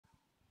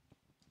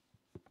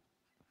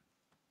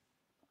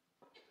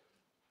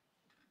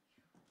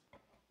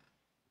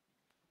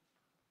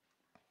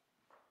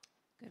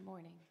Good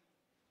morning.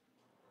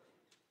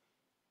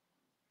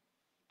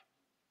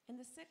 In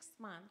the 6th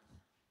month,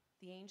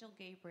 the angel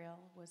Gabriel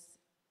was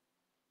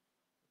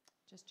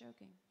just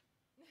joking.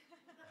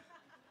 Chapter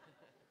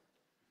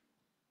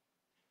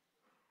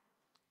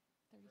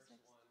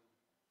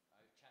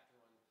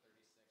 1,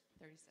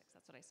 36. 36,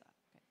 that's what I saw.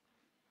 Okay.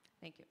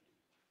 Thank you.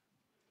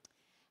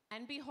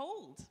 And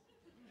behold,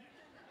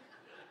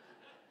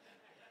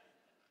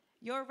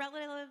 your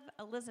relative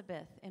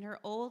Elizabeth, in her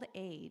old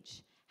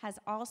age, has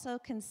also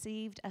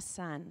conceived a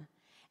son,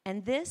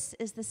 and this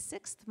is the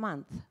 6th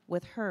month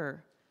with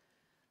her,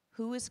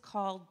 who is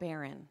called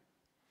barren.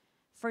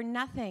 For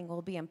nothing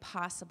will be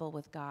impossible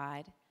with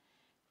God.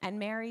 And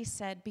Mary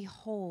said,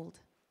 Behold,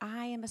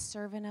 I am a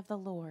servant of the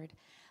Lord.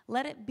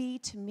 Let it be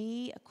to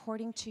me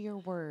according to your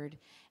word.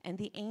 And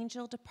the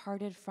angel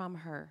departed from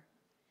her.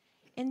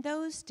 In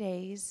those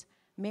days,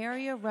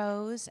 Mary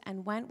arose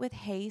and went with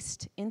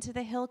haste into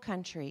the hill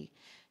country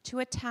to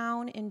a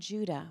town in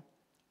Judah.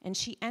 And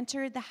she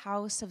entered the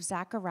house of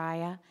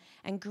Zechariah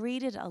and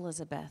greeted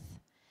Elizabeth.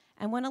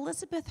 And when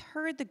Elizabeth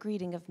heard the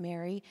greeting of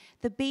Mary,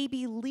 the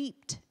baby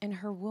leaped in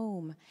her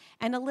womb.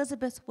 And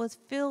Elizabeth was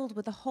filled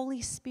with the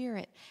Holy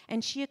Spirit,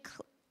 and she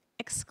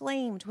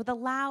exclaimed with a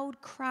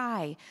loud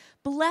cry,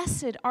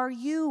 Blessed are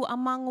you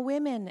among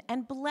women,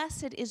 and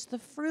blessed is the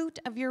fruit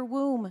of your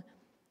womb.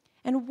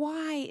 And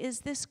why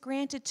is this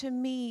granted to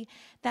me,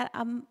 that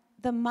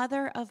the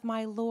mother of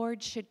my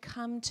Lord should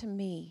come to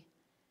me?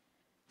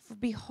 For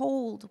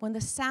behold, when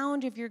the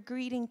sound of your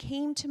greeting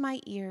came to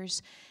my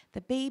ears, the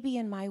baby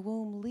in my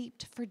womb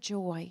leaped for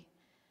joy.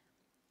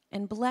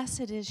 And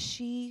blessed is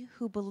she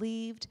who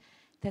believed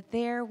that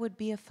there would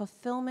be a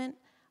fulfillment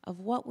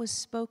of what was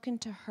spoken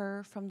to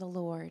her from the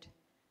Lord.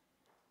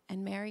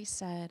 And Mary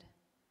said,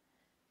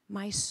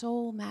 My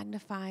soul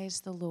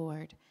magnifies the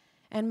Lord,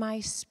 and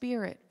my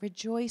spirit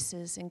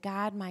rejoices in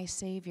God my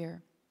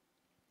Savior.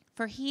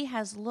 For he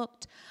has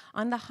looked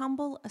on the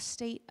humble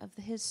estate of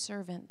his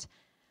servant.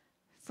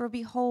 For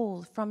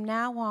behold, from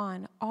now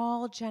on,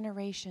 all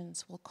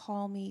generations will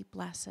call me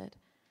blessed.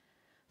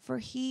 For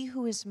he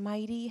who is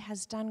mighty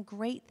has done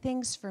great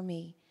things for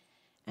me,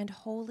 and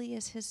holy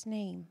is his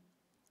name.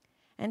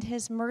 And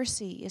his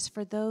mercy is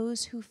for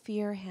those who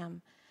fear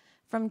him,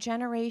 from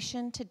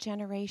generation to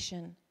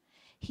generation.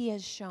 He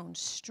has shown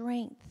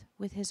strength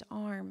with his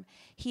arm.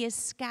 He has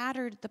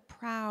scattered the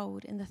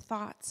proud in the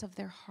thoughts of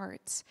their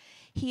hearts.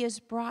 He has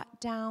brought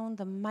down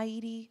the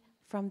mighty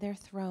from their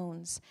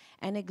thrones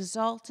and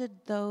exalted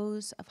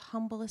those of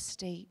humble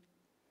estate.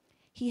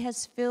 He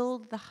has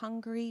filled the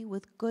hungry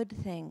with good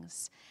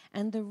things,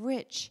 and the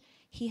rich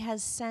he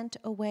has sent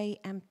away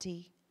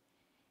empty.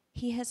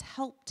 He has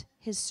helped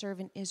his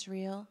servant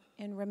Israel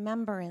in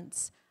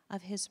remembrance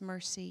of his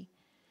mercy,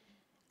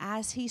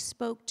 as he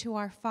spoke to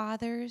our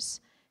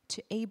fathers,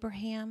 to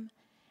Abraham,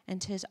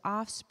 and to his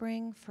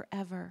offspring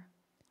forever.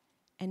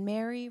 And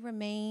Mary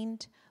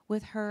remained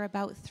with her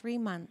about 3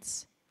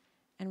 months,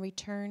 and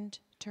returned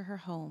to her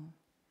home.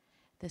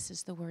 This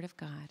is the word of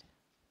God.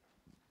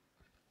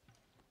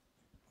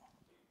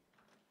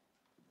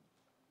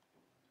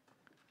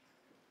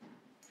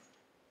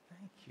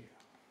 Thank you.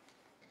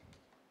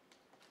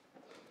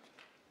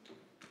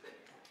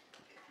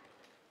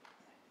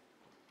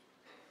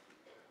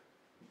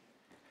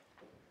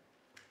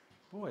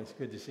 Boy, it's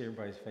good to see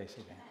everybody's face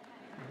again.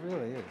 It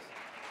really is.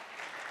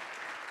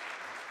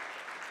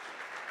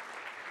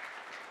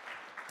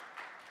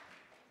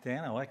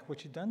 Dan, I like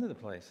what you've done to the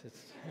place.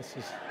 This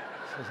is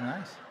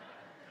nice.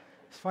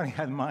 It's funny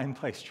how the mind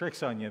plays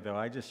tricks on you, though.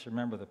 I just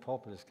remember the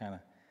pulpit is kind of...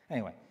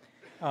 Anyway.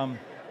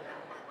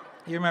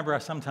 You remember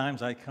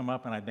sometimes I'd come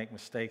up and I'd make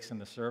mistakes in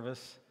the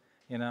service,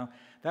 you know?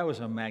 That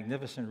was a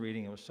magnificent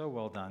reading. It was so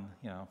well done,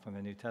 you know, from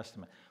the New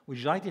Testament. Would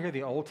you like to hear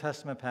the Old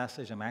Testament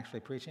passage I'm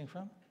actually preaching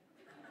from?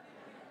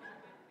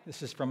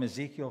 This is from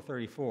Ezekiel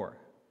 34.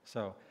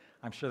 So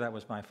I'm sure that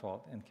was my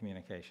fault in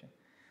communication.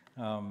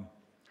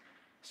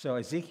 So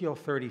Ezekiel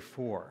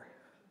 34.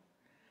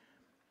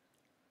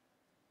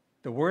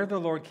 The word of the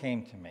Lord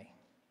came to me.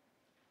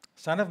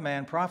 Son of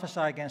man,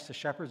 prophesy against the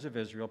shepherds of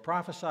Israel.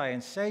 Prophesy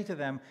and say to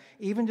them,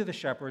 even to the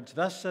shepherds,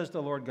 thus says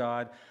the Lord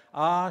God,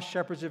 Ah,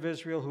 shepherds of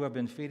Israel who have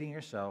been feeding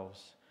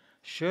yourselves,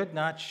 should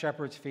not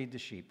shepherds feed the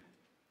sheep?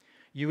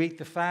 You eat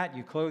the fat,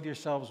 you clothe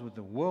yourselves with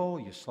the wool,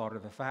 you slaughter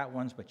the fat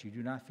ones, but you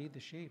do not feed the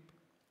sheep.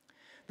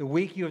 The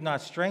weak you have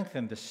not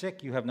strengthened, the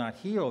sick you have not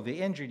healed,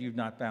 the injured you have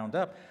not bound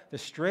up, the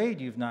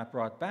strayed you have not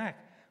brought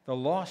back, the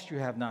lost you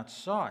have not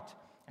sought,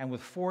 and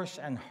with force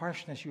and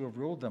harshness you have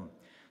ruled them.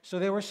 So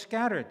they were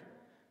scattered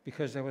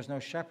because there was no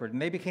shepherd,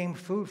 and they became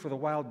food for the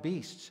wild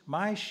beasts.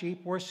 My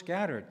sheep were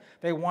scattered.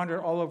 They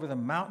wandered all over the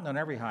mountain on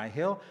every high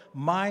hill.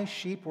 My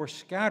sheep were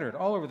scattered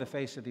all over the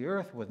face of the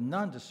earth, with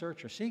none to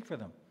search or seek for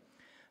them.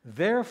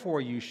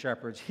 Therefore, you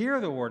shepherds, hear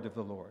the word of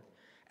the Lord.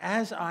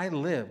 As I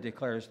live,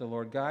 declares the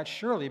Lord God,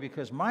 surely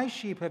because my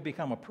sheep have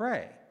become a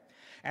prey,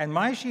 and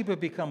my sheep have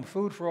become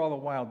food for all the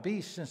wild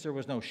beasts, since there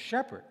was no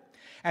shepherd,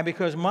 and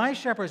because my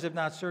shepherds have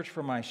not searched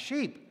for my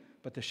sheep,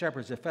 but the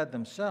shepherds have fed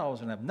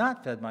themselves and have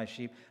not fed my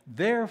sheep,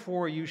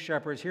 therefore, you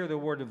shepherds, hear the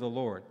word of the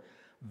Lord.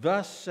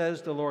 Thus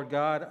says the Lord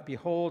God,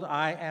 behold,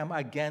 I am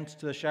against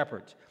the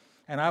shepherds,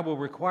 and I will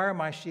require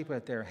my sheep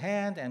at their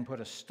hand and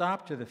put a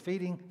stop to their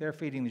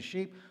feeding the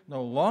sheep.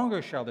 No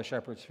longer shall the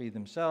shepherds feed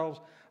themselves.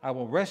 I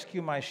will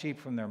rescue my sheep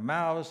from their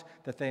mouths,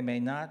 that they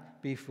may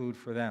not be food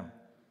for them.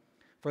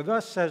 For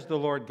thus says the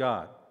Lord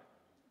God,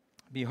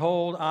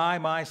 behold, I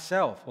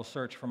myself will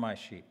search for my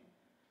sheep,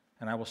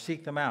 and I will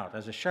seek them out.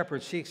 As a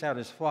shepherd seeks out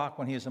his flock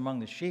when he is among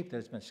the sheep that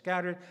has been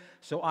scattered,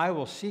 so I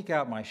will seek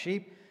out my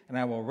sheep, and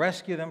I will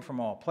rescue them from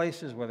all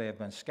places where they have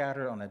been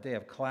scattered on a day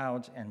of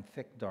clouds and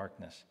thick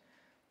darkness.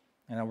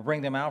 And I will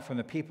bring them out from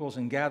the peoples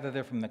and gather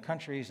them from the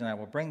countries, and I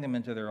will bring them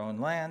into their own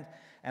land,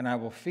 and I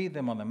will feed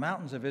them on the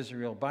mountains of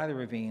Israel, by the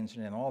ravines,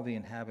 and in all the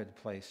inhabited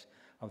place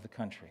of the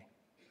country.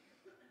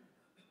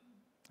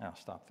 I'll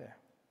stop there.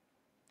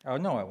 Oh,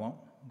 no, I won't.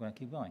 I'm going to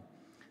keep going.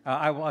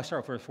 I'll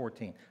start with verse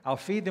 14. I'll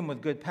feed them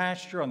with good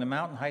pasture on the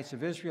mountain heights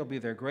of Israel, be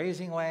their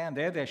grazing land.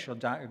 There they shall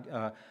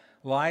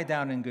lie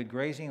down in good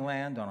grazing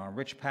land on a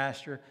rich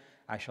pasture.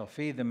 I shall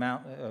feed them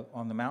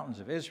on the mountains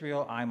of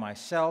Israel. I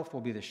myself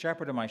will be the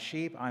shepherd of my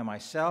sheep. I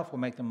myself will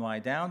make them lie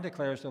down,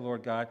 declares the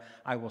Lord God.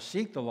 I will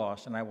seek the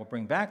lost, and I will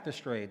bring back the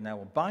strayed, and I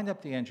will bind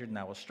up the injured, and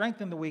I will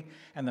strengthen the weak,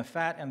 and the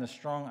fat and the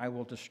strong I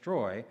will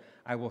destroy.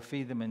 I will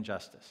feed them in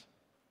justice.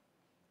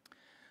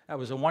 That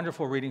was a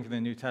wonderful reading from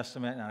the New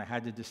Testament, and I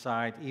had to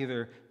decide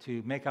either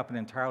to make up an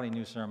entirely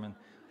new sermon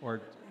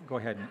or go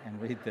ahead and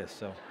read this.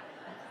 So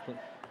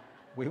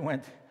we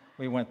went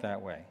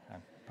that way. I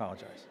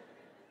apologize.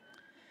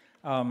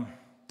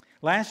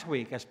 Last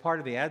week, as part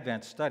of the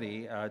Advent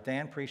study,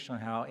 Dan preached on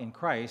how in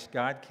Christ,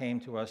 God came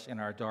to us in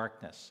our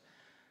darkness.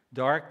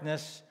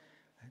 Darkness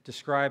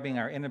describing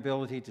our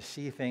inability to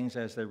see things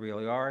as they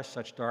really are.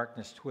 Such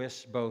darkness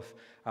twists both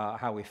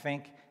how we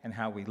think and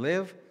how we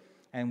live.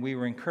 And we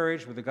were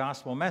encouraged with the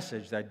gospel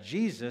message that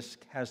Jesus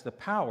has the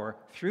power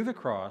through the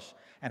cross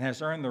and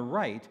has earned the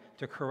right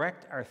to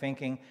correct our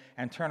thinking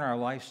and turn our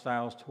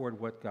lifestyles toward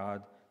what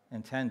God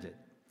intended.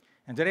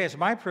 And today it's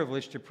my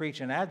privilege to preach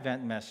an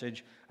Advent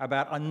message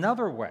about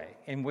another way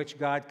in which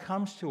God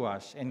comes to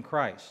us in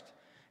Christ,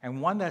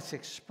 and one that's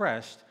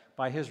expressed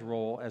by his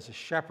role as a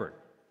shepherd.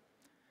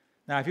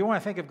 Now, if you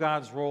want to think of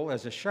God's role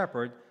as a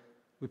shepherd,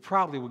 we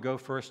probably would go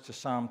first to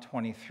Psalm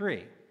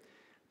 23,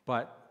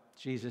 but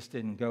Jesus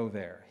didn't go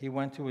there. He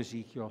went to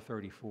Ezekiel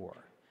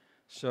 34.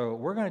 So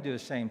we're going to do the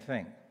same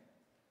thing.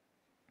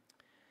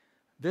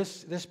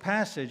 This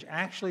passage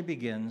actually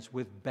begins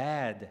with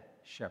bad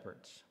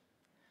shepherds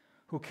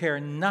who care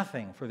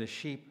nothing for the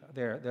sheep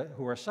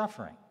who are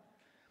suffering.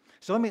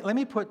 So let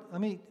me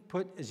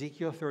put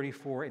Ezekiel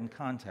 34 in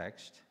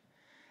context,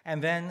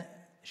 and then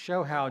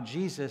show how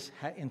Jesus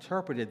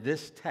interpreted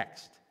this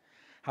text,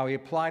 how he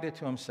applied it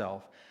to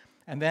himself,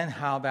 and then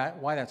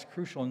why that's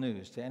crucial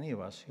news to any of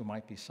us who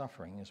might be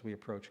suffering as we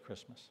approach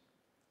Christmas,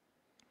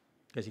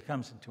 because he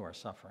comes into our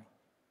suffering.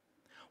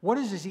 What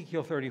is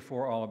Ezekiel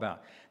 34 all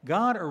about?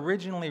 God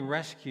originally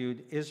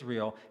rescued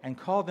Israel and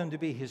called them to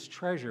be his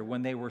treasure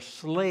when they were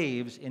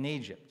slaves in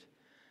Egypt.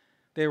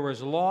 They were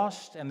as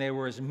lost and they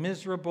were as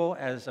miserable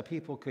as a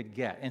people could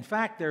get. In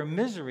fact, their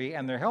misery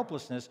and their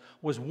helplessness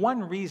was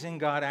one reason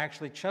God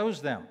actually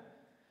chose them,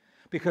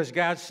 because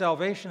God's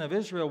salvation of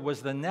Israel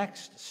was the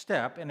next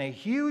step in a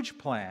huge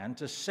plan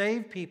to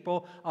save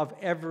people of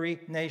every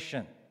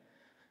nation,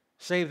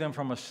 save them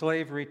from a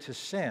slavery to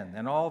sin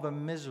and all the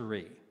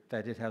misery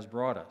that it has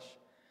brought us.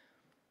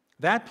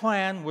 That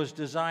plan was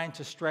designed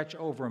to stretch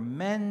over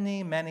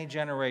many, many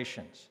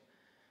generations,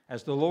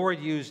 as the Lord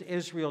used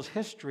Israel's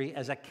history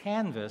as a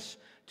canvas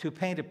to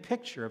paint a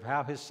picture of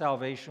how his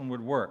salvation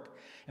would work.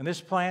 And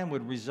this plan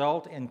would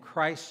result in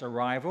Christ's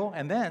arrival,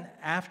 and then,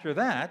 after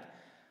that,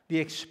 the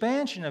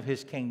expansion of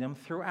his kingdom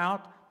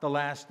throughout the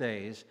last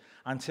days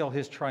until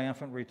his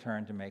triumphant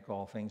return to make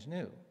all things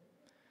new.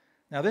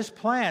 Now, this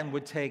plan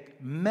would take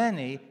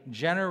many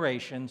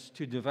generations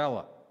to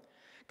develop.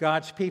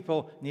 God's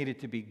people needed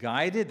to be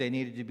guided. They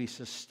needed to be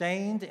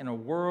sustained in a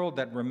world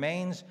that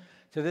remains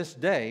to this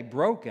day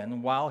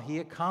broken while he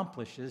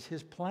accomplishes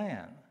his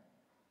plan.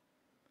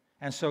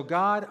 And so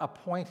God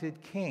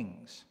appointed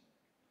kings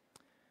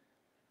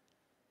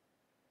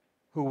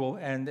who will,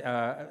 and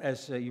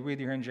as you read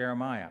here in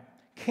Jeremiah,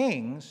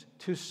 kings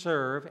to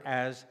serve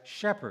as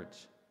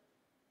shepherds.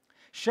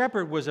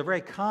 Shepherd was a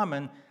very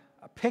common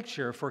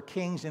picture for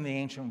kings in the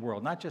ancient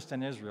world, not just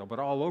in Israel, but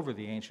all over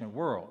the ancient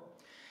world.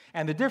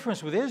 And the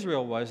difference with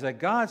Israel was that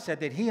God said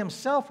that he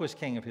himself was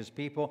king of his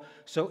people,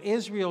 so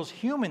Israel's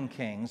human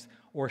kings,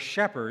 or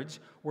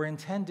shepherds, were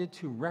intended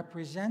to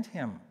represent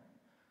him,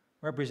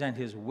 represent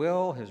his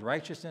will, his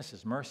righteousness,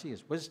 his mercy,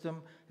 his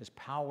wisdom, his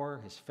power,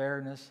 his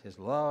fairness, his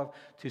love,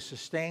 to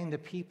sustain the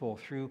people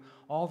through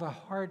all the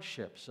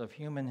hardships of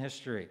human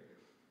history.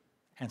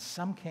 And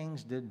some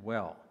kings did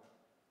well,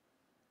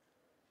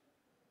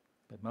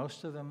 but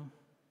most of them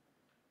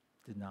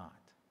did not.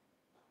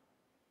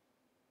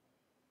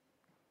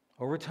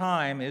 Over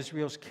time,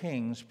 Israel's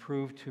kings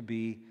proved to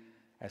be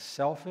as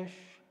selfish,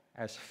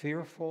 as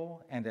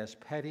fearful, and as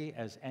petty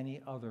as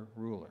any other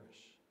rulers.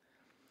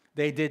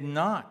 They did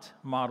not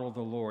model the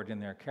Lord in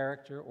their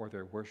character or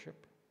their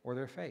worship. or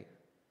their faith.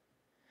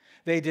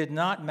 They did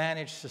not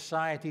manage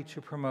society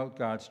to promote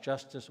God's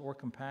justice or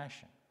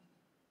compassion.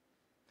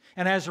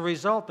 And as a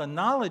result, the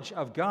knowledge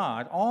of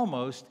God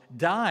almost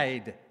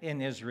died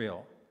in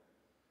Israel.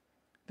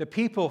 The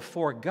people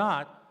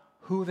forgot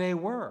who they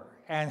were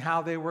and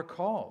how they were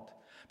called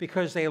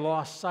because they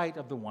lost sight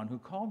of the one who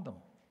called them.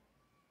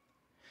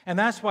 And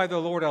that's why the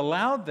Lord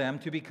allowed them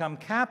to become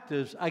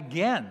captives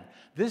again,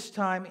 this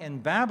time in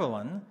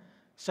Babylon,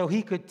 so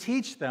he could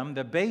teach them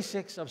the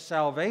basics of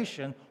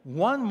salvation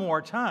one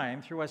more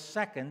time through a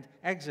second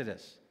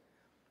Exodus.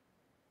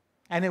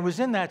 And it was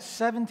in that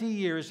 70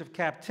 years of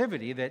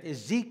captivity that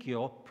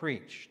Ezekiel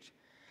preached.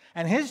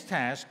 And his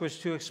task was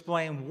to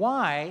explain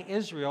why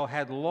Israel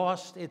had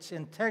lost its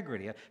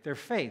integrity, their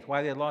faith,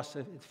 why they had lost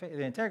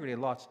the integrity,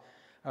 lost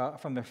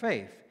from their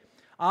faith.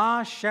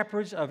 Ah,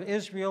 shepherds of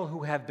Israel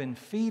who have been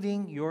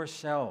feeding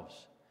yourselves.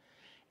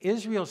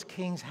 Israel's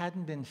kings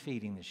hadn't been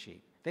feeding the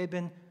sheep. They'd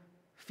been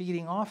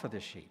feeding off of the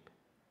sheep.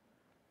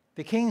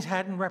 The kings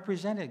hadn't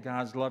represented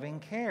God's loving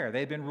care.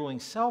 They'd been ruling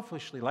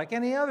selfishly like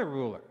any other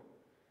ruler.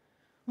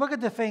 Look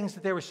at the things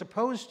that they were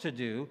supposed to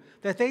do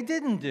that they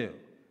didn't do.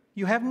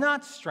 You have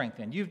not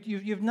strengthened.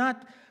 You've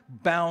not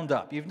bound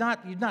up. You've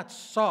not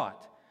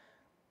sought.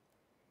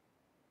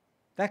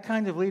 That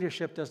kind of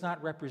leadership does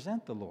not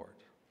represent the Lord.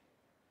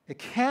 It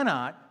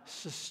cannot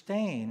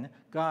sustain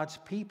God's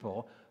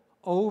people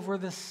over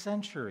the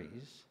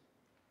centuries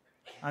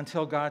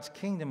until God's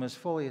kingdom is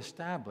fully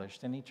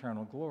established in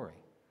eternal glory.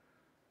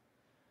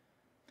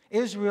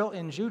 Israel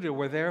and Judah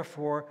were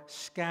therefore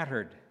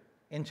scattered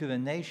into the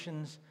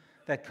nations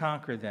that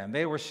conquered them.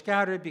 They were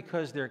scattered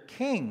because their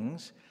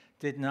kings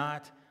did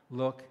not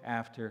look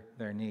after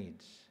their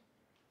needs.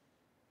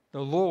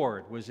 The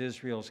Lord was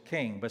Israel's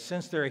king, but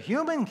since their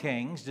human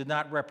kings did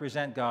not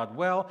represent God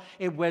well,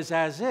 it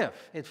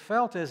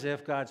felt as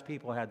if God's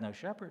people had no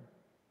shepherd.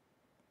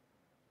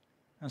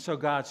 And so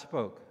God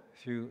spoke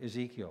through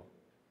Ezekiel.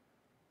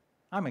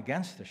 I'm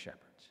against the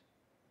shepherds.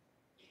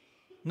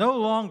 No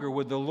longer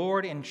would the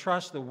Lord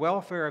entrust the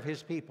welfare of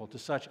his people to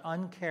such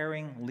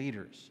uncaring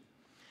leaders.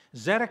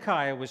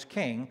 Zedekiah was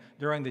king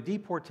during the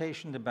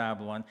deportation to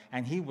Babylon,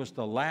 and he was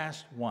the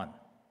last one.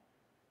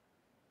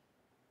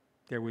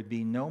 There would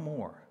be no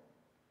more.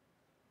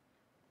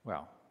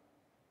 Well,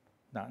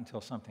 not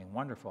until something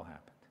wonderful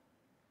happened.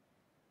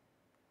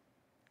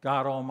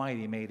 God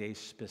Almighty made a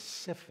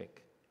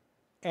specific,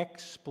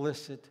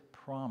 explicit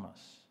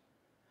promise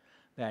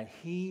that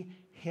he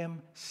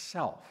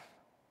himself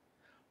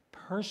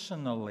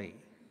personally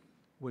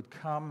would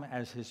come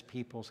as his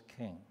people's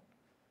king,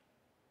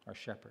 or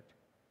shepherd.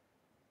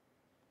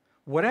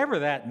 Whatever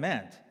that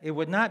meant, it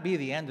would not be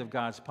the end of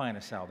God's plan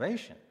of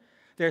salvation.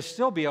 There'd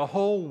still be a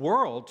whole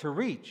world to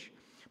reach.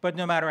 But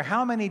no matter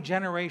how many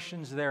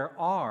generations there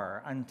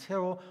are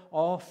until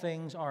all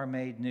things are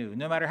made new,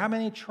 no matter how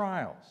many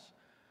trials,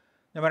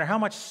 no matter how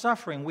much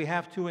suffering we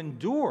have to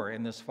endure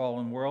in this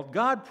fallen world,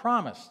 God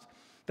promised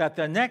that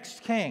the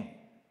next king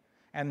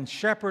and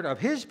shepherd of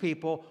his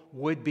people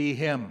would be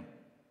him.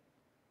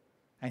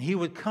 And he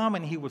would come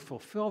and he would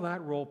fulfill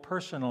that role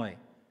personally.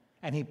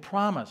 And he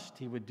promised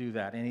he would do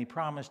that, and he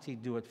promised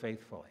he'd do it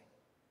faithfully.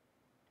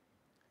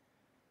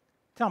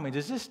 Tell me,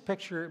 does this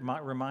picture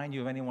remind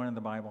you of anyone in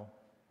the Bible?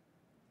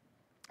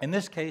 In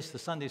this case, the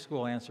Sunday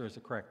school answer is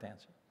the correct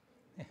answer.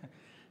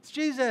 It's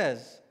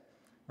Jesus,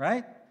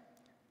 right?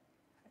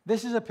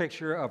 This is a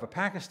picture of a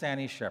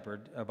Pakistani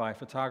shepherd by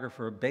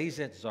photographer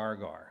Bayzat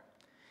Zargar.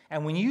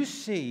 And when you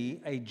see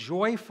a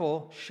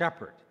joyful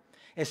shepherd,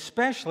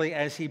 especially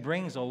as he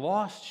brings a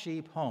lost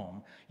sheep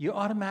home, you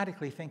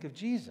automatically think of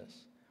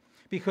Jesus.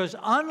 Because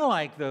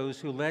unlike those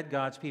who led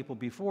God's people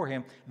before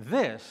him,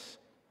 this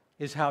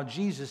is how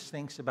Jesus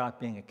thinks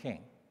about being a king.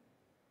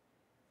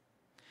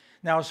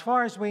 Now, as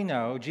far as we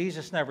know,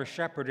 Jesus never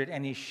shepherded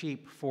any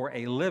sheep for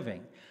a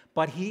living,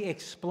 but he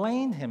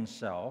explained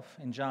himself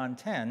in John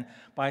 10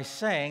 by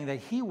saying that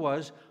he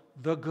was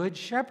the good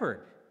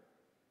shepherd.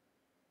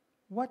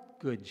 What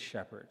good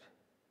shepherd?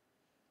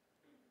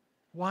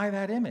 Why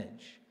that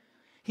image?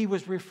 He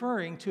was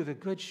referring to the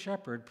good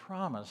shepherd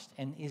promised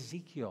in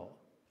Ezekiel.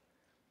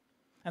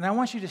 And I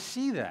want you to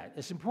see that.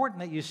 It's important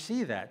that you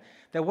see that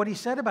what he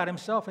said about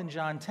himself in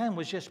John 10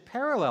 was just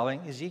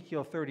paralleling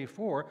Ezekiel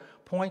 34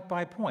 point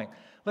by point.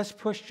 Let's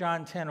push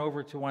John 10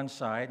 over to one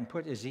side and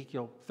put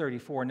Ezekiel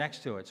 34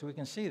 next to it so we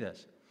can see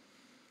this.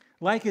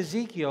 Like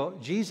Ezekiel,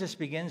 Jesus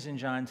begins in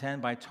John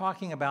 10 by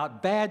talking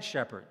about bad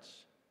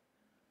shepherds,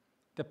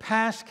 the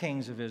past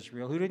kings of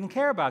Israel who didn't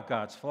care about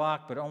God's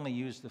flock but only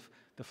used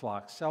the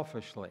flock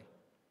selfishly.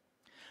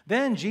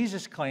 Then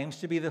Jesus claims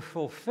to be the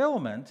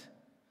fulfillment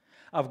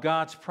of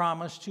God's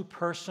promise to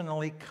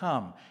personally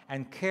come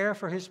and care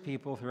for his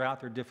people throughout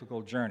their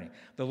difficult journey.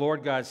 The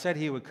Lord God said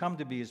he would come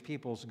to be his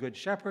people's good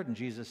shepherd, and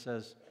Jesus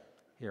says,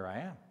 "Here I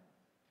am."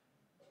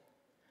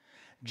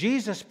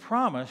 Jesus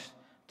promised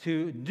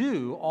to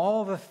do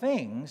all the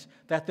things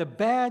that the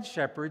bad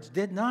shepherds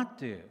did not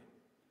do.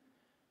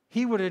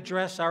 He would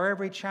address our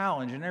every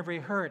challenge and every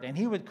hurt, and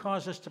he would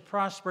cause us to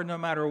prosper no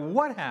matter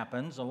what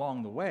happens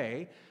along the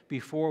way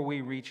before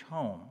we reach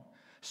home.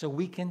 so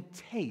we can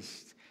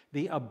taste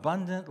the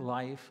abundant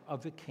life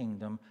of the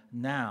kingdom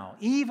now,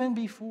 even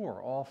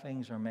before all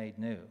things are made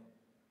new.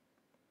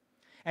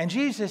 And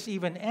Jesus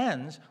even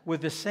ends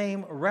with the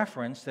same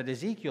reference that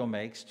Ezekiel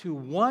makes to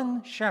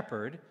one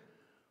shepherd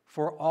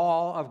for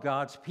all of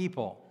God's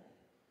people.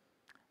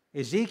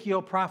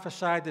 Ezekiel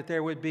prophesied that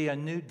there would be a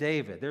new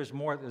David. There's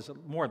more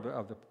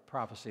of the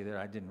prophecy that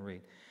I didn't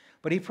read.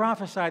 But he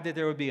prophesied that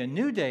there would be a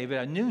new David,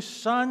 a new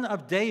son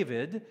of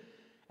David,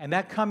 and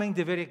that coming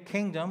Davidic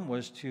kingdom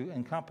was to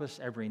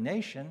encompass every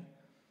nation.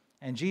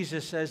 And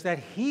Jesus says that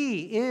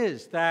he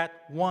is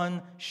that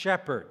one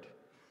shepherd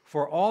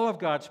for all of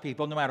God's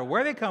people. No matter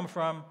where they come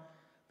from,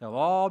 they'll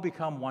all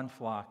become one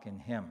flock in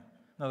him.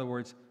 In other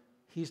words,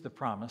 he's the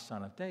promised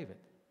son of David.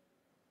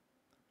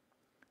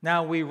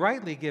 Now, we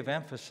rightly give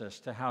emphasis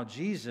to how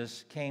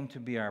Jesus came to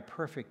be our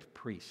perfect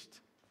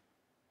priest,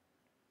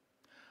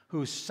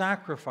 whose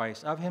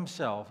sacrifice of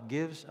himself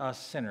gives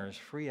us sinners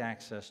free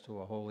access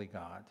to a holy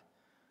God.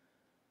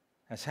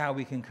 That's how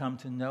we can come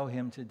to know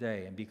him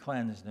today and be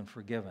cleansed and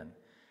forgiven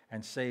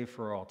and saved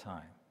for all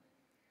time.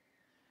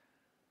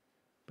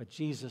 But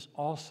Jesus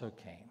also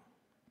came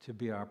to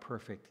be our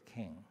perfect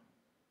king.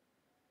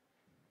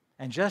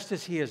 And just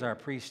as he is our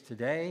priest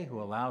today,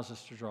 who allows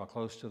us to draw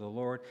close to the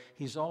Lord,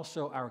 he's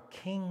also our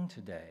king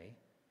today,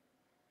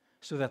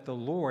 so that the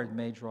Lord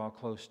may draw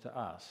close to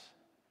us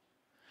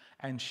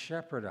and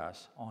shepherd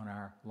us on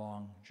our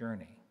long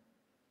journey.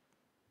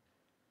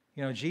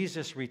 You know,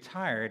 Jesus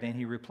retired and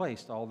he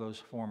replaced all those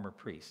former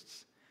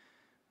priests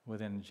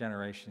within a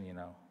generation,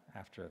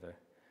 after the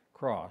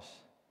cross.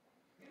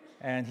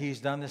 And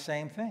he's done the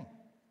same thing.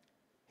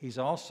 He's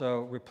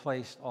also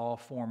replaced all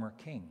former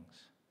kings.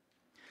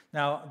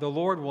 Now, the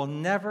Lord will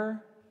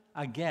never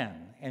again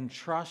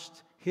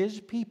entrust his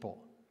people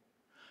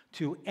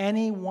to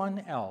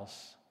anyone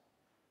else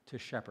to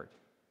shepherd.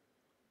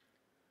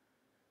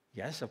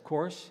 Yes, of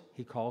course,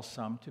 he calls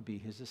some to be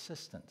his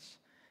assistants.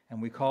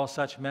 And we call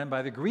such men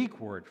by the Greek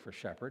word for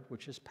shepherd,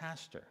 which is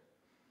pastor.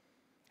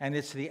 And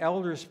it's the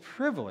elder's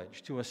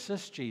privilege to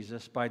assist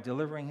Jesus by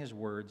delivering his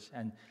words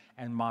and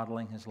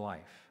modeling his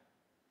life.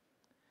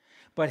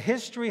 But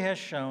history has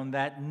shown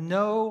that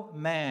no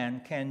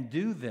man can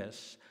do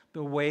this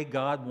the way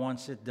God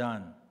wants it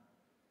done.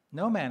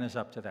 No man is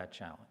up to that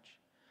challenge.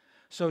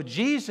 So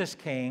Jesus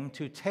came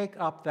to take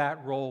up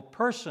that role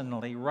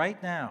personally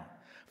right now.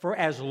 For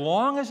as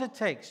long as it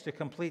takes to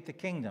complete the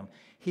kingdom,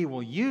 he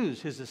will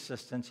use his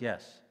assistants,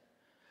 yes.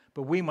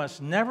 But we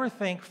must never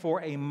think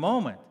for a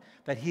moment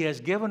that he has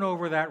given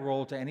over that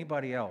role to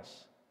anybody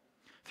else.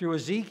 Through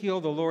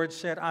Ezekiel, the Lord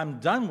said, I'm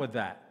done with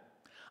that.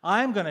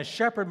 I'm going to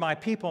shepherd my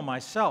people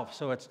myself,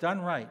 so it's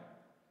done right.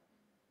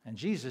 And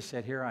Jesus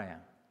said, here I am,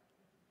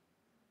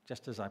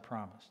 just as I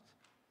promised.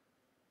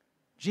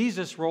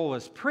 Jesus' role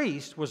as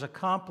priest was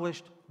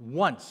accomplished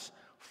once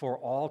for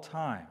all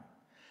time.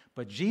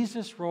 But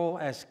Jesus' role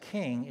as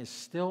king is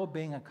still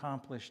being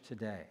accomplished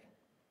today.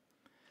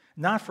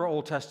 Not for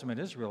Old Testament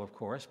Israel, of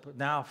course, but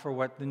now for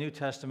what the New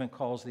Testament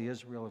calls the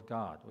Israel of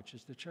God, which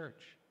is the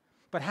church.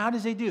 But how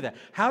does he do that?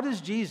 How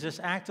does Jesus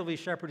actively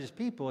shepherd his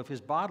people if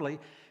his bodily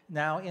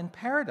now in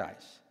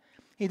paradise?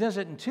 He does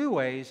it in two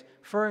ways.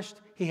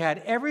 First, he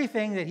had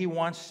everything that he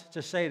wants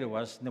to say to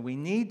us that we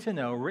need to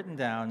know written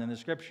down in the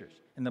Scriptures,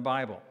 in the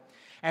Bible.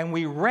 And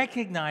we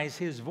recognize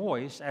his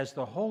voice as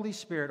the Holy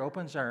Spirit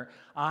opens our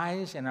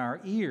eyes and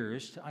our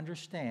ears to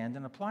understand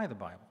and apply the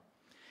Bible.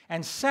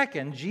 And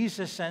second,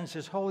 Jesus sends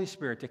his Holy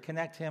Spirit to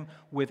connect him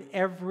with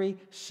every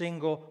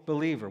single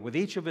believer, with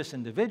each of us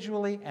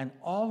individually and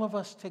all of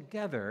us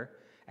together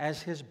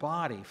as his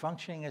body,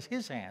 functioning as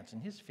his hands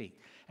and his feet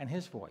and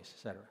his voice,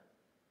 etc.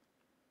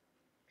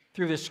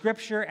 Through the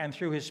Scripture and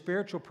through his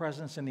spiritual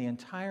presence in the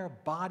entire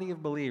body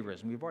of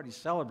believers, and we've already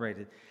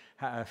celebrated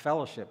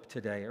fellowship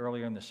today,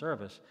 earlier in the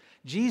service,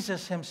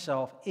 Jesus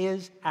himself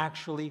is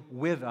actually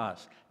with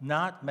us,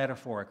 not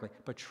metaphorically,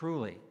 but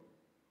truly.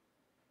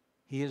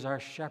 He is our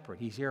shepherd.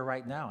 He's here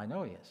right now. I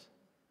know he is.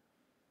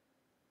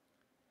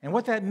 And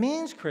what that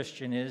means,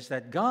 Christian, is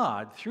that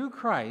God, through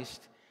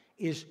Christ,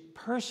 is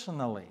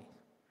personally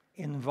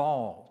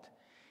involved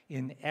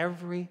in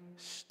every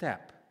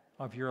step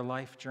of your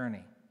life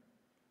journey.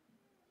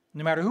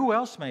 No matter who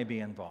else may be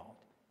involved,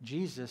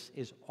 Jesus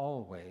is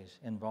always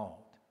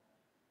involved.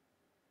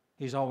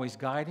 He's always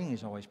guiding,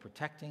 he's always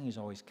protecting, he's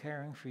always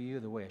caring for you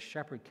the way a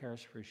shepherd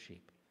cares for his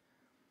sheep.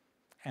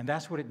 And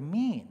that's what it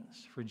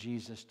means for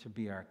Jesus to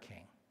be our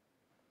king.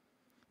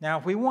 Now,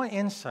 if we want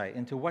insight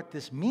into what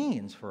this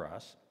means for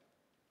us,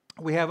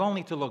 we have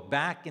only to look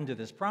back into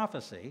this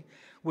prophecy,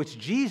 which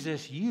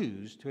Jesus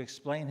used to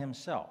explain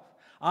himself.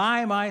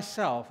 I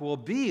myself will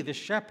be the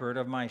shepherd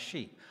of my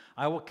sheep.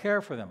 I will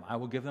care for them. I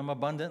will give them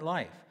abundant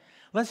life.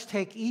 Let's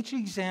take each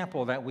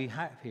example that we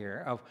have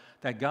here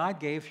that God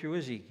gave through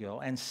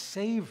Ezekiel and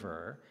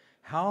savor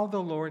how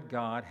the Lord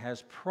God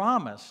has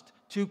promised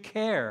to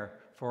care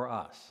for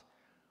us.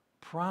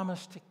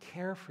 Promised to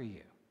care for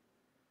you.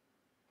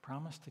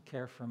 Promised to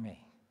care for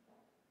me.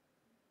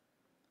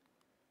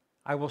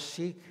 I will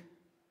seek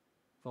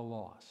the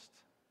lost.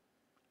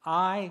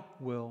 I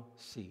will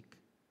seek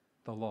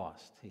the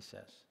lost, he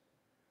says.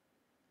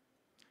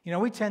 You know,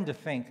 we tend to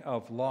think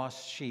of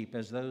lost sheep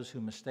as those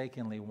who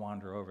mistakenly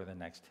wander over the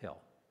next hill.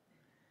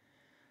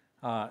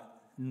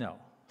 No,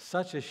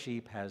 such a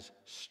sheep has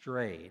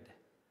strayed,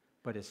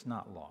 but it's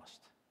not lost.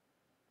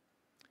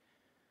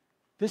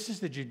 This is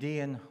the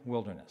Judean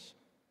wilderness.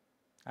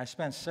 I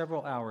spent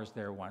several hours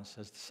there once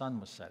as the sun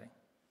was setting.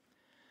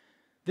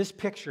 This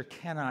picture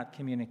cannot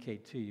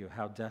communicate to you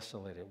how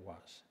desolate it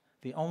was.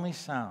 The only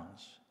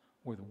sounds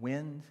were the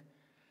wind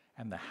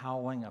and the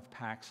howling of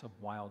packs of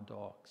wild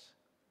dogs.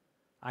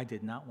 I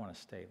did not want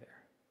to stay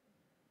there.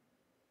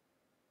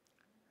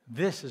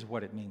 This is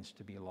what it means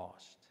to be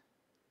lost.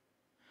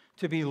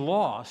 To be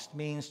lost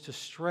means to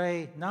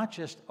stray not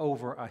just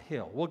over a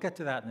hill. We'll get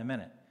to that in a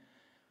minute.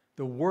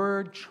 The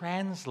word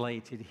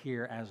translated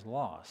here as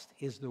lost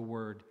is the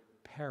word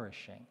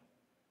perishing.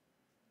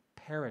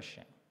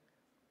 Perishing.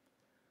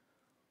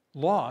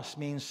 Lost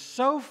means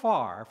so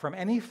far from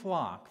any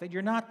flock that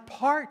you're not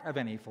part of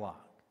any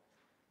flock.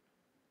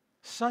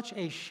 Such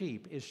a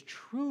sheep is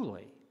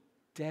truly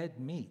dead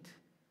meat.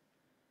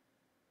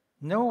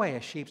 No way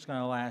a sheep's going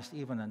to last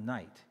even a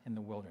night in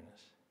the wilderness.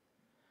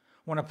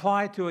 When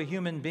applied to a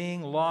human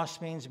being,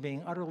 lost means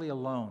being utterly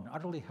alone,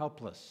 utterly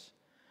helpless.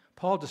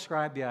 Paul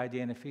described the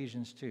idea in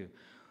Ephesians 2,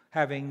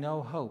 having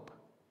no hope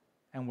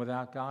and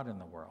without God in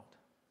the world.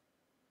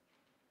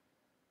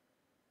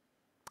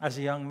 As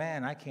a young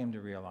man, I came to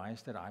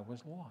realize that I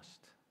was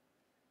lost.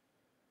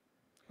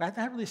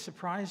 That really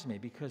surprised me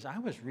because I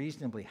was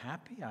reasonably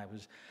happy.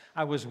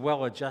 I was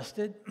well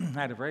adjusted. I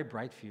had a very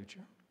bright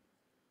future.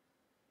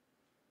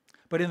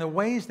 But in the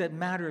ways that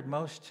mattered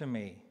most to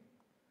me,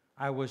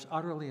 I was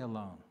utterly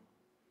alone.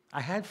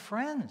 I had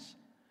friends.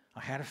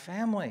 I had a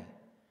family.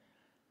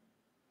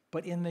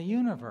 But in the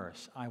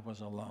universe, I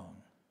was alone,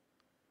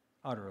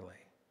 utterly.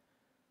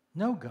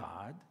 No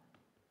God,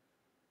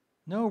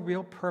 no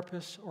real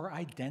purpose or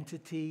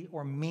identity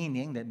or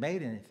meaning that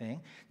made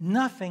anything,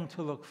 nothing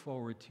to look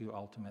forward to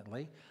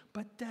ultimately,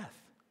 but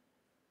death.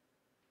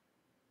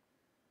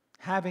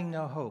 Having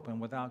no hope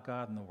and without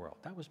God in the world.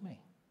 That was me.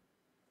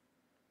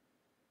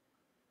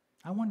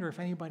 I wonder if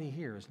anybody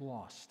here is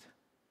lost.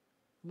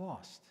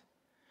 Lost.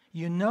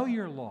 You know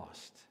you're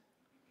lost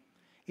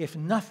if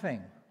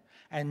nothing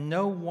and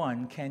no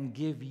one can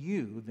give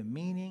you the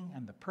meaning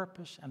and the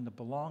purpose and the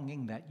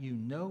belonging that you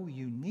know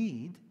you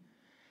need,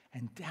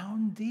 and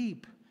down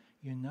deep,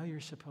 you know you're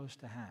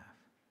supposed to have.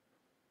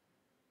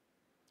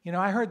 You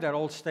know, I heard that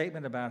old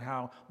statement about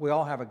how we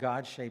all have a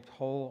God-shaped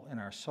hole in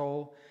our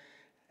soul.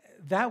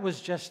 That was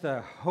just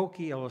a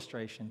hokey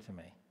illustration to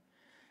me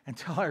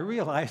until I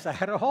realized I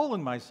had a hole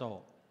in my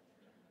soul.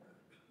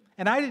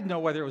 And I didn't know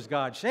whether it was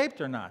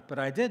God-shaped or not, but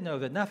I did know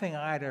that nothing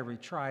I had ever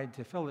tried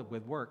to fill it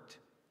with worked.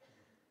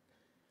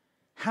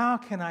 How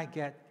can I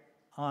get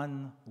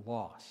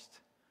unlost?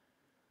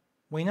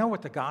 We know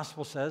what the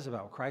gospel says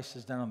about what Christ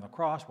has done on the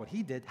cross, what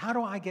he did. How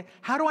do I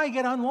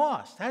get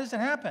unlost? How does it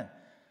happen?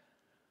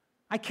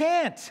 I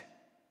can't.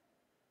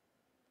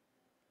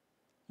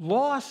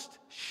 Lost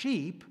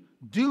sheep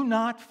do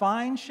not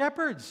find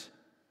shepherds.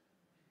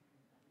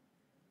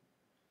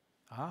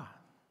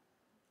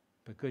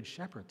 But good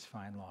shepherds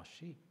find lost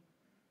sheep.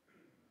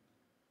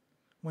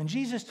 When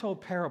Jesus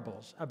told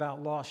parables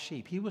about lost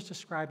sheep, he was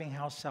describing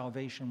how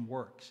salvation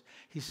works.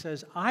 He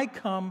says, I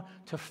come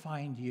to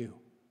find you.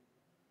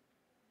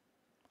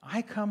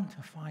 I come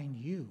to find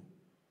you.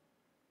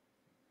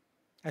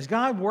 As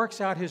God works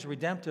out his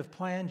redemptive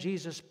plan,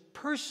 Jesus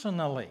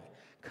personally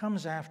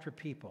comes after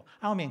people.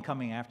 I don't mean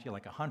coming after you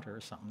like a hunter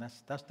or something.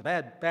 That's the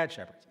bad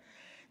shepherds.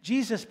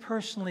 Jesus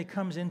personally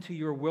comes into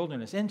your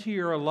wilderness, into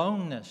your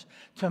aloneness,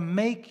 to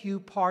make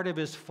you part of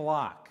his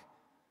flock,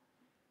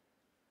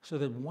 so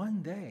that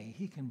one day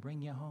he can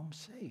bring you home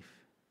safe.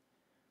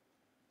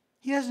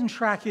 He doesn't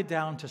track you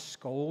down to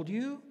scold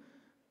you,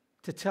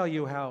 to tell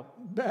you how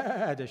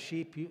bad a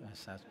sheep you...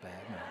 That's bad.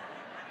 No.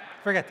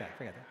 Forget that.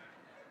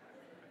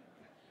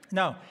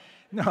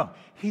 No.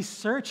 He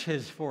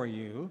searches for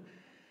you.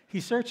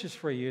 He searches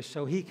for you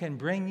so he can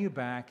bring you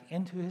back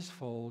into his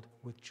fold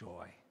with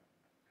joy.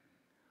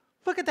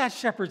 Look at that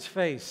shepherd's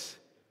face.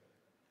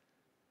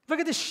 Look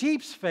at the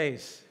sheep's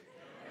face.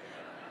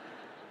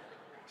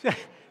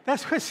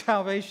 That's what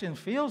salvation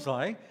feels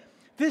like.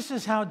 This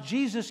is how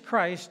Jesus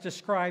Christ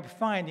described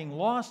finding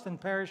lost and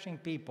perishing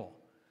people.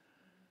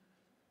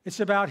 It's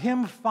about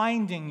him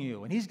finding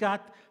you, and he's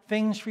got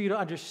things for you to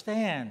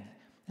understand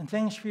and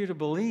things for you to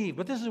believe.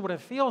 But this is what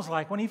it feels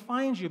like when he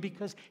finds you,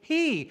 because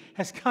he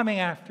is coming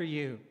after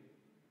you.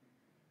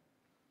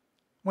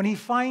 When he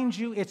finds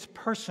you, it's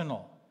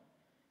personal.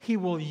 He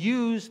will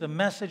use the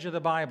message of the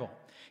Bible.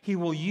 He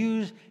will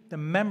use the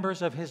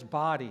members of his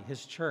body,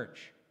 his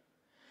church.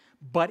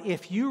 But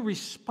if you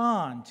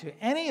respond to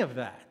any of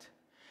that,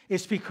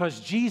 it's because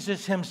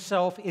Jesus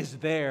himself is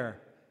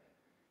there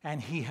and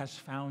he has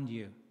found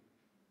you.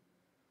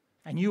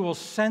 And you will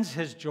sense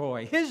his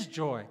joy,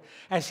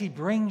 as he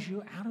brings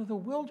you out of the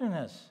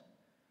wilderness.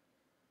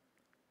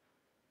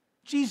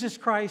 Jesus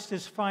Christ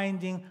is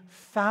finding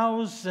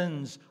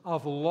thousands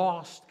of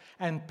lost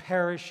and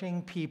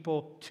perishing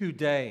people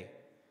today,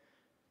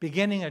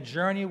 beginning a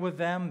journey with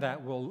them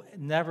that will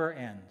never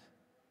end.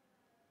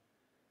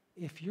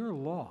 If you're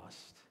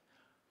lost,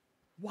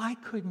 why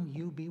couldn't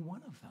you be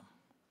one of them?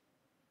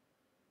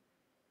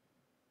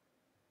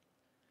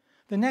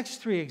 The next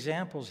three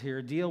examples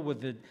here deal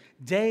with the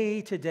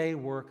day-to-day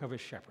work of a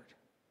shepherd.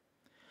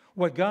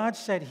 What God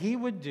said he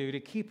would do to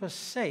keep us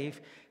safe,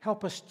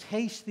 help us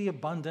taste the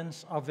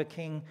abundance of the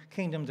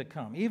kingdom to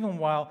come. Even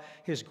while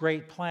his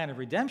great plan of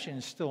redemption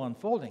is still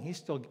unfolding,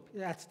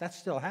 that's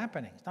still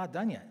happening. It's not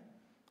done yet.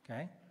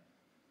 Okay?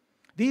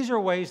 These are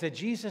ways that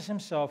Jesus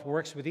himself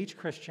works with each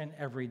Christian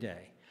every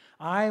day.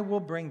 I will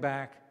bring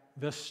back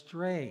the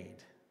strayed.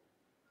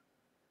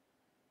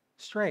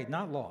 Strayed,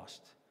 not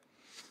lost.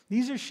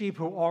 These are sheep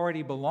who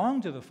already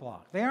belong to the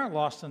flock. They aren't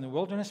lost in the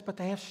wilderness, but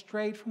they have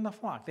strayed from the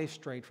flock. They've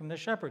strayed from the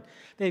shepherd.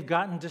 They've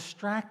gotten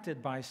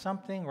distracted by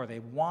something, or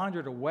they've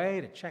wandered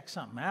away to check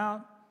something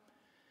out.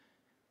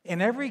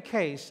 In every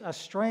case, a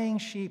straying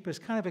sheep is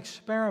kind of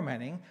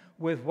experimenting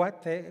with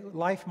what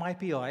life might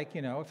be like,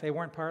 if they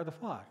weren't part of the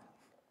flock.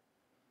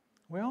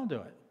 We all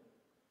do it.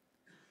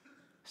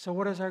 So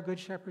what does our good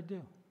shepherd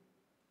do?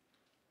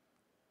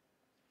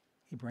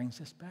 He brings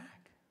us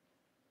back.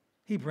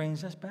 He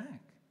brings us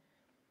back.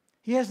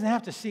 He doesn't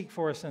have to seek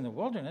for us in the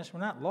wilderness. We're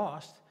not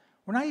lost.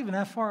 We're not even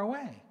that far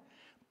away.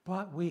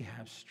 But we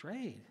have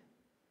strayed.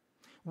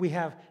 We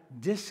have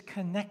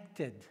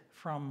disconnected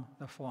from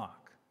the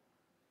flock.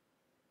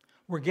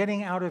 We're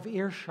getting out of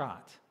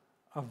earshot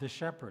of the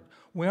shepherd.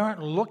 We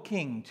aren't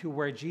looking to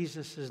where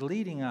Jesus is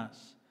leading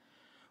us.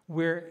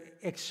 We're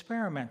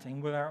experimenting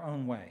with our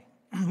own way.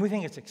 We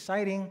think it's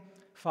exciting,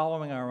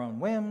 following our own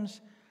whims,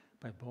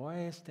 but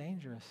boy, it's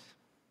dangerous.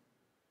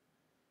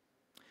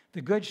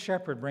 The Good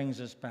Shepherd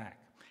brings us back.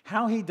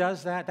 How he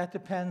does that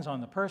depends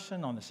on the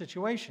person, on the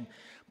situation.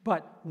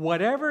 But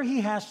whatever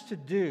he has to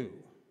do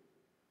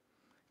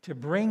to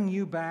bring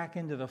you back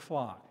into the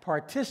flock,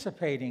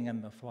 participating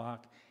in the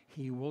flock,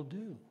 he will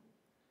do.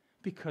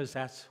 Because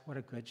that's what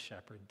a good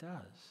shepherd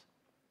does.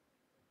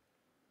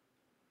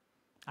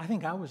 I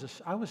think I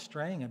was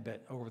straying a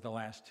bit over the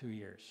last 2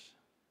 years.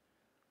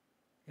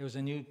 It was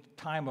a new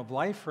time of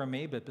life for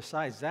me, but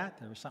besides that,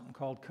 there was something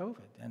called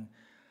COVID. And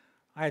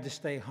I had to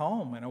stay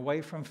home and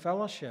away from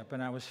fellowship,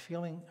 and I was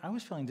feeling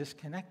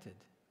disconnected.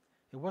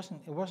 It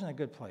wasn't a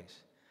good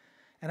place.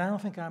 And I don't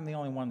think I'm the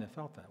only one that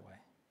felt that way.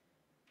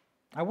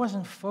 I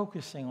wasn't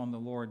focusing on the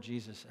Lord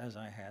Jesus as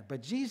I had,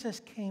 but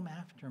Jesus came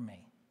after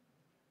me.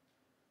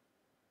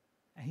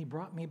 And he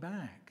brought me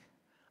back.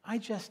 I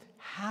just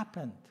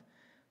happened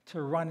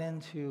to run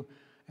into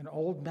an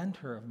old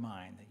mentor of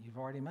mine that you've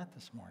already met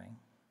this morning.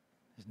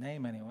 His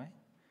name, anyway.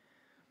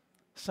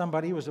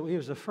 He was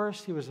the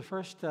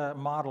first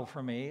model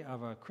for me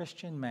of a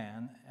Christian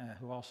man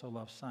who also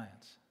loves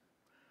science.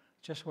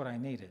 Just what I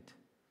needed.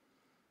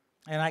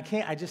 And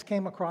I just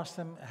came across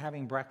them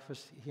having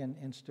breakfast, he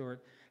and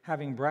Stuart,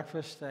 having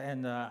breakfast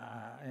at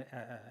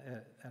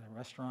a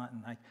restaurant.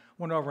 And I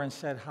went over and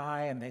said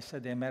hi, and they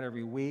said they met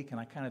every week, and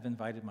I kind of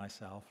invited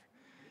myself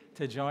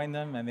to join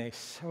them, and they're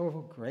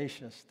so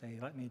gracious. They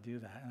let me do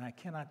that. And I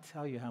cannot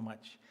tell you how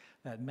much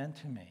that meant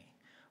to me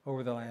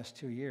over the last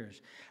 2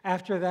 years.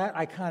 After that,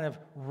 I kind of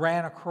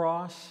ran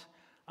across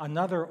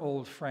another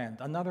old friend,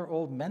 another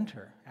old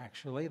mentor,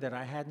 actually, that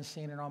I hadn't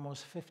seen in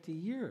almost 50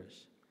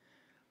 years.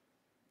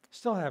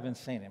 Still haven't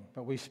seen him,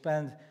 but we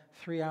spend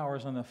 3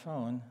 hours on the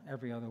phone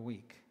every other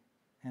week,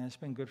 and it's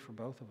been good for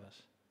both of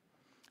us.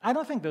 I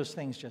don't think those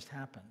things just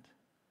happened.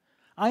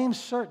 I am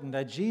certain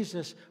that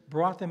Jesus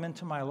brought them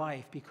into my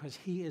life because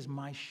he is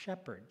my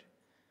shepherd.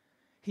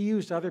 He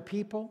used other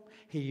people.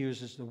 He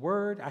uses the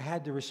word. I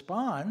had to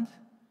respond.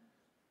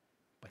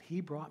 But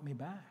he brought me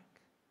back.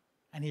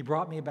 And he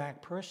brought me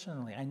back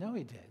personally. I know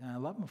he did, and I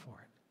love him for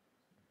it.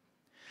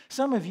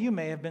 Some of you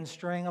may have been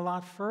straying a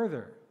lot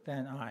further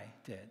than I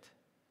did,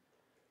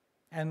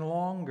 and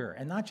longer,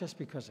 and not just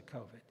because of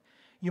COVID.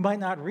 You might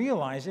not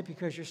realize it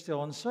because you're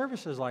still in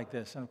services like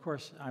this, and of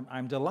course,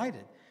 I'm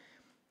delighted.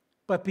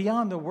 But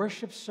beyond the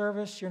worship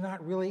service, you're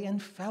not really in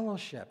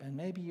fellowship, and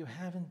maybe you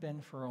haven't been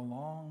for a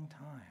long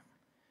time.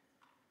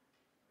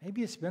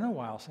 Maybe it's been a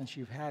while since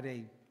you've had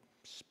a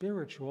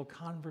spiritual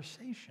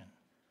conversation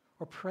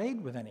or prayed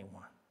with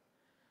anyone.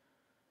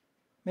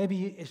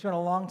 Maybe it's been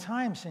a long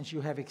time since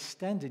you have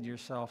extended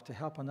yourself to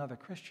help another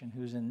Christian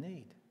who's in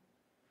need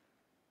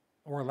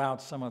or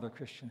allowed some other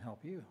Christian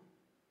help you.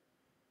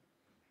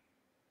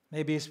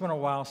 Maybe it's been a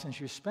while since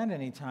you spent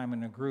any time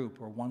in a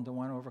group or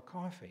one-to-one over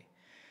coffee.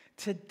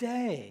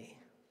 Today,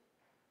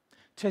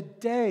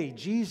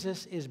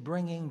 Jesus is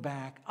bringing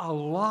back a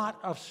lot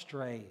of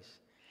strays.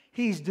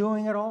 He's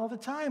doing it all the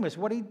time. It's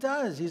what he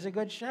does. He's a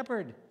good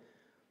shepherd.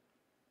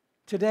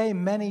 Today,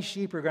 many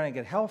sheep are going to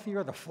get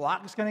healthier. The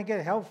flock is going to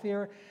get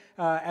healthier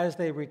as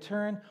they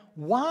return.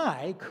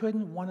 Why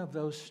couldn't one of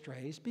those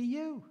strays be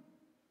you?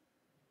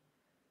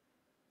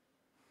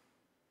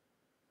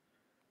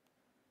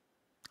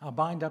 I'll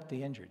bind up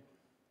the injured.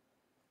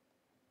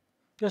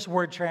 This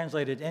word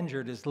translated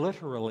injured is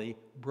literally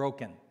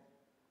broken.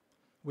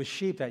 With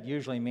sheep, that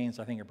usually means,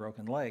 I think, a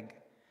broken leg.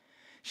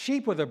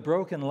 Sheep with a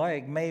broken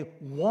leg may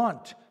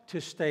want to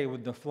stay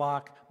with the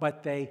flock,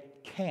 but they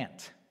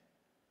can't.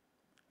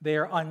 They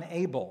are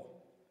unable.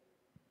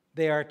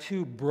 They are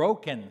too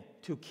broken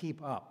to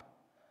keep up.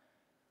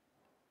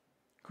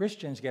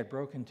 Christians get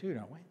broken too,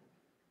 don't we?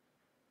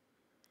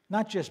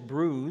 Not just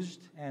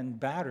bruised and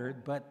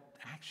battered, but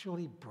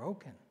actually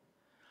broken.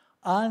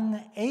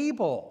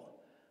 Unable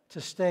to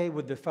stay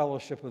with the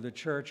fellowship of the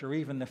church or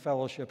even the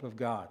fellowship of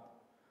God.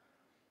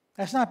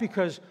 That's not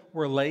because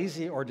we're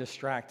lazy or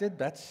distracted.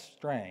 That's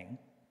straying.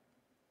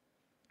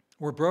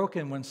 We're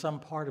broken when some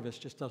part of us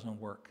just doesn't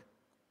work.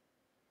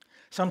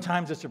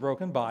 Sometimes it's a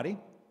broken body.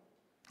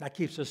 That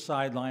keeps us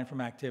sidelined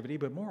from activity,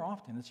 but more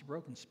often it's a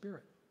broken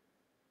spirit.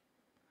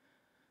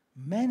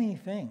 Many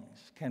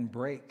things can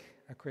break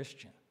a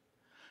Christian.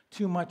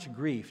 Too much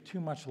grief,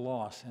 too much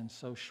loss in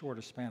so short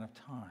a span of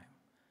time.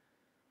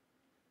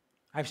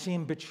 I've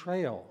seen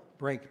betrayal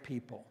break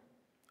people,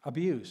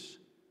 abuse,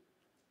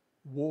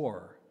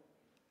 war,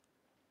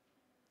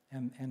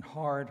 and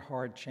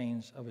hard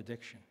chains of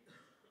addiction.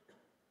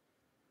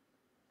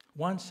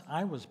 Once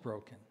I was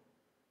broken.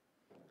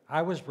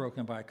 I was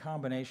broken by a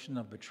combination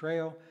of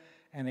betrayal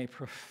and a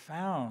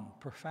profound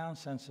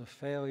sense of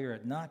failure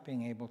at not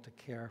being able to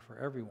care for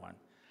everyone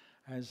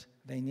as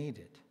they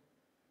needed.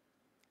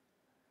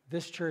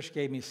 This church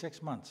gave me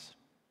 6 months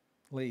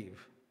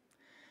leave.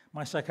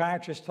 My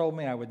psychiatrist told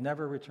me I would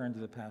never return to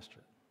the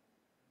pastorate.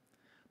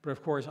 But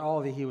of course,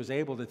 all that he was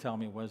able to tell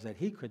me was that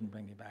he couldn't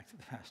bring me back to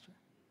the pastorate.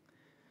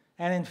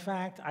 And in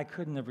fact, I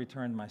couldn't have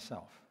returned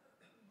myself.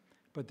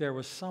 But there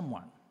was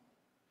someone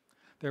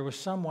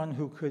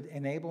who could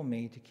enable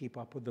me to keep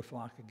up with the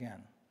flock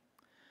again.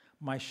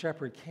 My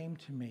shepherd came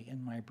to me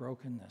in my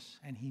brokenness,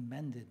 and he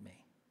mended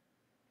me.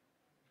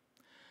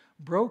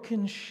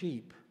 Broken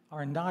sheep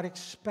are not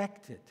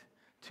expected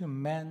to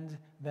mend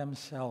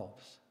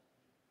themselves.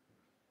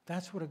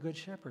 That's what a good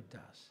shepherd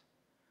does.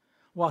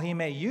 While he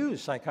may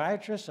use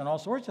psychiatrists and all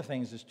sorts of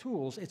things as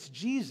tools, it's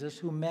Jesus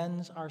who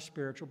mends our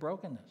spiritual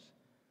brokenness.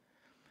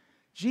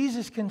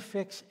 Jesus can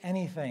fix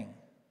anything.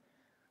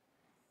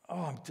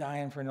 Oh, I'm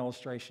dying for an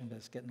illustration, but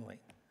it's getting late.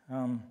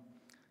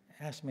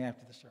 Ask me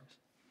after the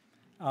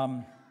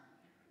service.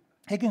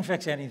 He can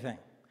fix anything.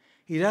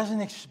 He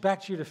doesn't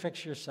expect you to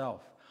fix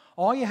yourself.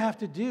 All you have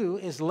to do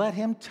is let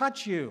him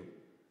touch you.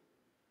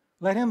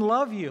 Let him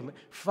love you.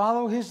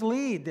 Follow his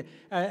lead.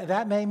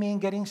 That may mean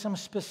getting some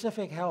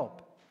specific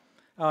help.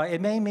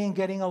 It may mean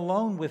getting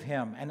alone with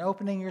him and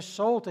opening your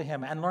soul to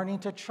him and learning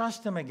to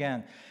trust him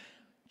again.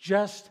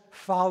 Just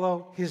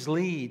follow his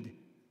lead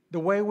the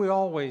way we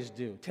always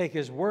do. Take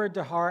his word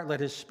to heart. Let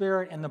his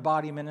spirit and the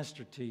body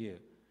minister to you.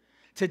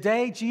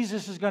 Today,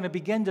 Jesus is going to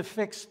begin to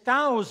fix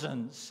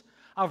thousands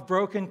of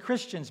broken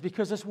Christians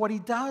because that's what he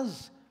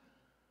does.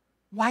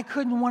 Why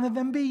couldn't one of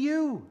them be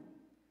you?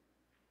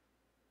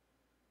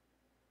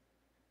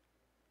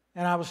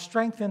 And I was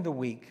strengthened the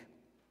week.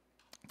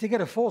 To get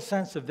a full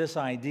sense of this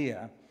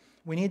idea,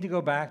 we need to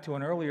go back to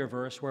an earlier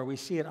verse where we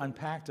see it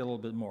unpacked a little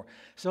bit more.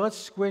 So let's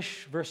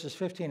squish verses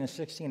 15 and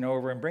 16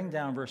 over and bring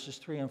down verses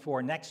 3 and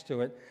 4 next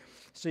to it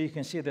so you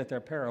can see that they're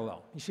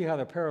parallel. You see how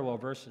they're parallel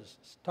verses.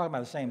 It's talking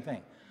about the same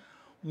thing.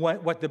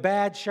 What the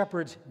bad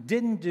shepherds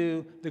didn't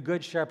do, the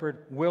good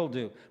shepherd will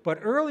do. But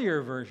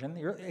earlier version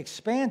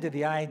expanded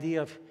the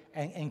idea of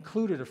and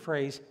included a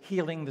phrase,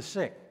 healing the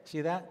sick.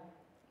 See that?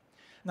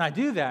 Now I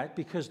do that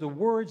because the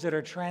words that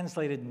are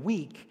translated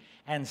weak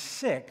and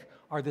sick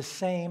are the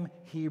same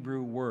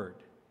Hebrew word.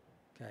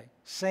 Okay?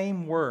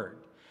 Same word.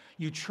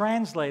 You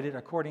translate it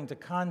according to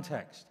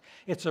context.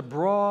 It's a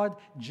broad,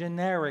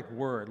 generic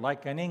word,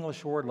 like an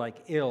English word like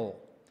ill.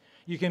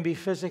 You can be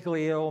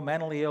physically ill,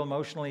 mentally ill,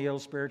 emotionally ill,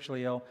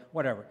 spiritually ill,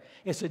 whatever.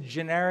 It's a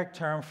generic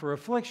term for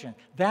affliction.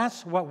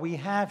 That's what we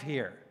have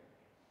here.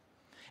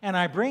 And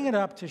I bring it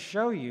up to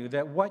show you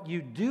that what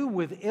you do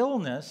with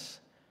illness,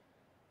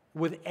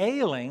 with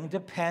ailing,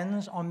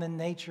 depends on the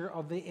nature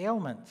of the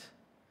ailment.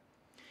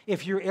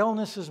 If your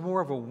illness is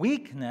more of a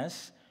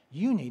weakness,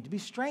 you need to be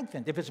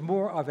strengthened. If it's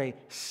more of a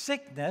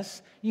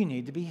sickness, you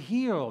need to be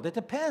healed. It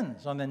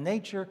depends on the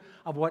nature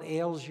of what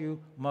ails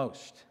you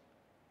most.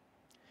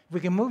 If we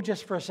can move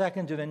just for a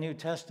second to the New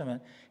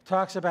Testament, it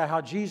talks about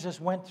how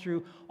Jesus went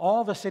through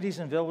all the cities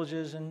and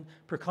villages and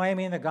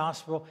proclaiming the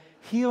gospel,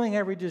 healing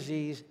every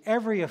disease,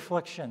 every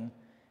affliction.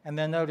 And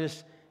then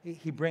notice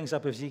he brings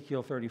up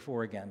Ezekiel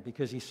 34 again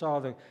because he saw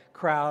the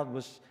crowd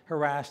was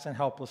harassed and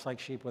helpless like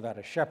sheep without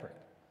a shepherd.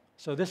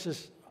 So this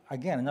is,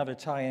 again, another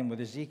tie-in with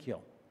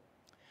Ezekiel.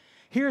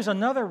 Here's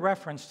another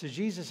reference to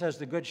Jesus as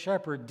the Good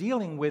Shepherd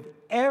dealing with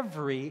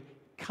every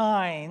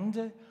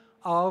kind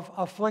of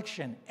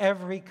affliction,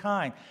 every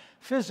kind.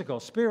 Physical,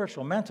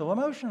 spiritual, mental,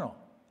 emotional.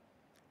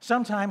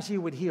 Sometimes he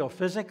would heal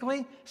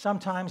physically.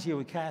 Sometimes he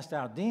would cast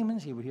out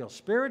demons. He would heal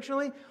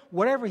spiritually.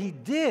 Whatever he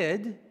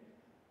did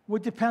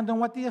would depend on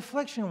what the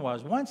affliction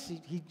was. Once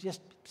he just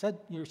said,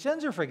 your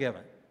sins are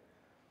forgiven.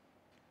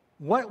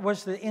 What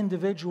was the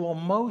individual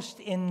most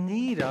in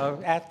need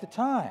of at the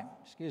time?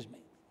 Excuse me.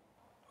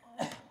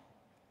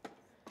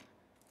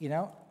 You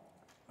know,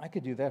 I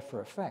could do that for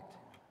effect.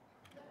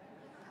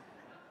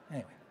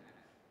 Anyway.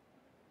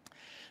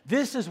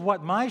 This is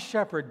what my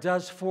shepherd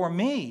does for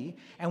me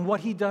and what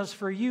he does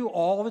for you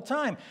all the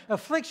time.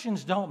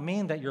 Afflictions don't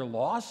mean that you're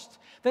lost.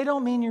 They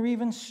don't mean you're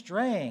even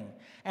straying.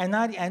 And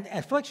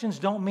afflictions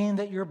don't mean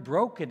that you're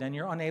broken and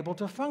you're unable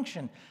to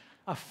function.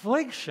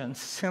 Afflictions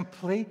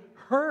simply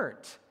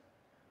hurt.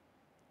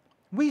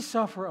 We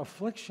suffer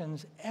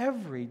afflictions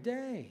every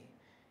day.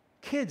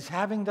 Kids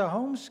having to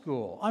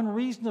homeschool,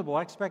 unreasonable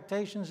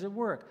expectations at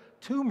work,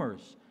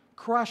 tumors,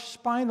 crushed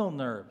spinal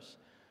nerves,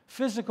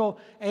 physical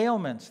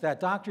ailments that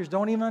doctors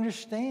don't even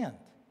understand.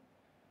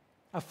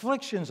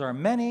 Afflictions are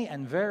many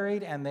and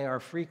varied, and they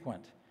are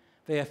frequent.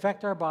 They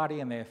affect our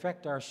body and they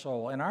affect our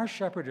soul. And our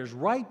shepherd is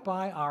right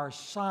by our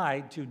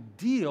side to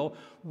deal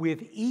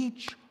with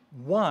each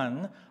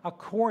one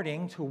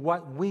according to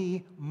what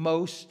we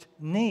most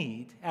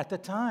need at the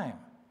time.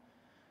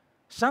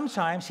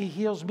 Sometimes he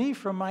heals me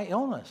from my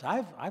illness.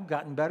 I've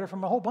gotten better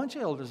from a whole bunch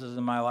of illnesses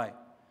in my life,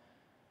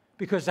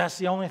 because that's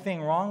the only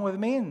thing wrong with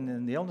me,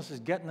 and the illness is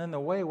getting in the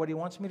way of what he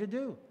wants me to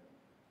do.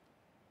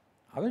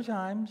 Other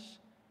times,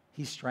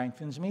 he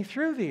strengthens me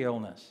through the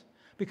illness,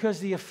 because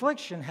the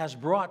affliction has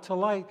brought to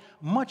light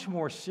much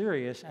more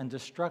serious and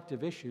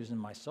destructive issues in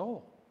my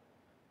soul.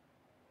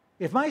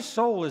 If my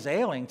soul is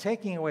ailing,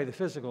 taking away the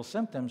physical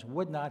symptoms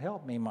would not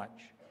help me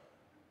much.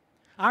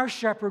 Our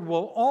shepherd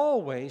will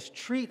always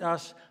treat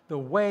us the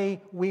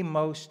way we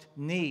most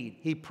need.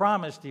 He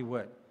promised he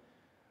would.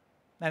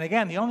 And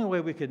again, the only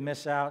way we could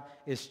miss out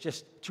is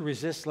just to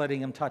resist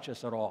letting him touch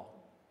us at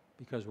all,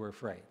 because we're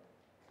afraid.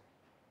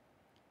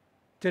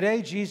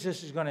 Today,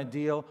 Jesus is going to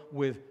deal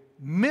with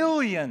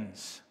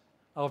millions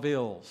of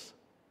ills.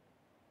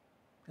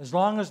 As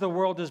long as the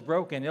world is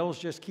broken, ills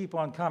just keep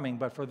on coming.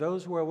 But for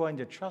those who are willing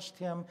to trust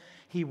him,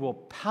 he will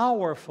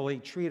powerfully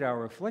treat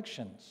our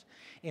afflictions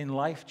in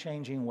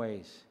life-changing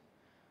ways,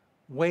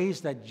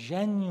 ways that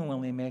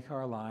genuinely make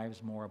our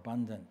lives more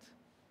abundant.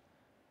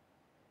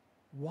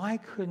 Why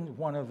couldn't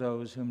one of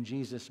those whom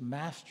Jesus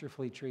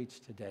masterfully treats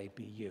today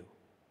be you?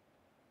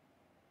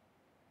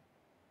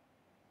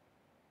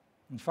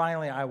 And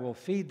finally, I will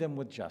feed them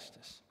with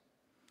justice.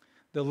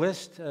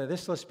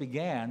 This list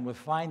began with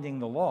finding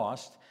the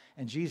lost,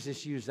 and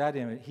Jesus used that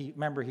image.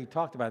 Remember, he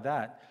talked about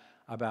that,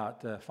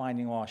 about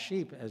finding lost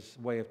sheep as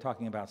a way of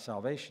talking about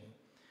salvation.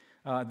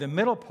 The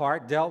middle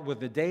part dealt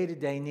with the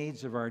day-to-day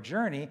needs of our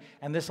journey,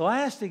 and this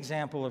last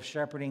example of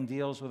shepherding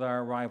deals with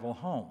our arrival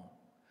home,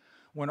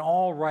 when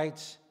all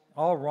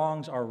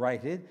wrongs are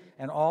righted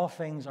and all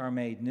things are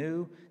made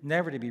new,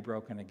 never to be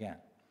broken again.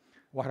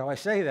 Why do I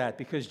say that?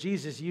 Because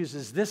Jesus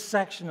uses this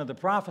section of the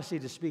prophecy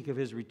to speak of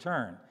his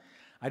return.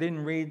 I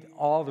didn't read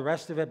all the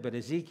rest of it, but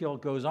Ezekiel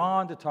goes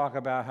on to talk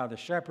about how the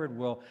shepherd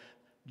will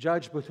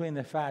judge between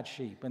the fat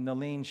sheep and the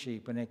lean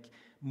sheep, and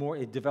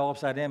it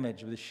develops that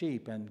image of the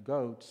sheep and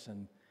goats.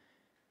 And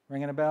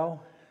ringing a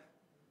bell?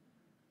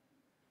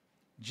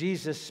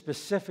 Jesus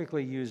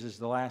specifically uses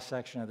the last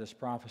section of this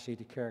prophecy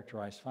to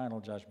characterize final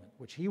judgment,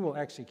 which he will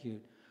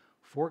execute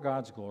for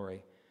God's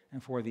glory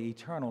and for the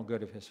eternal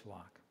good of his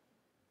flock.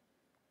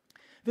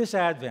 This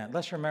Advent,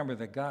 let's remember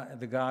the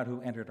God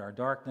who entered our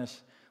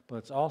darkness, but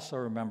let's also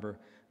remember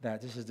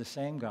that this is the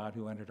same God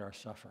who entered our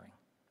suffering.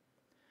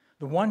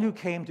 The one who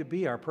came to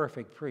be our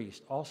perfect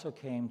priest also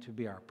came to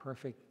be our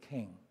perfect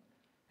king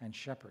and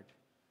shepherd.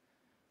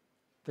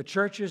 The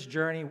church's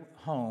journey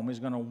home is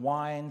going to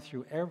wind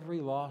through every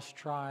lost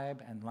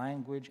tribe and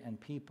language and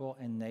people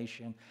and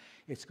nation.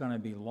 It's going to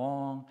be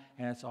long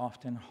and it's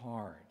often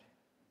hard.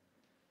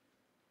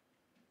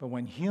 But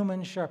when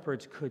human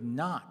shepherds could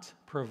not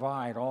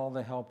provide all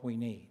the help we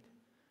need,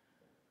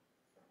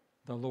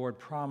 the Lord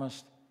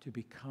promised to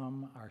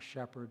become our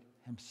shepherd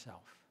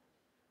himself.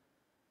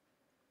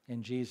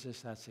 In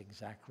Jesus, that's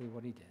exactly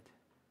what he did.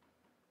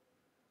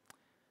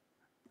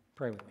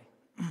 Pray with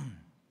me.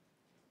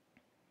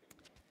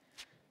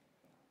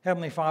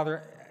 Heavenly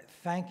Father,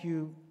 thank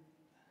you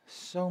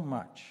so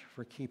much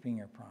for keeping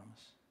your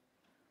promise.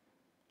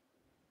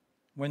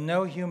 When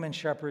no human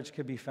shepherds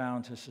could be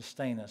found to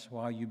sustain us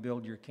while you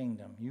build your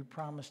kingdom, you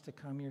promised to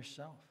come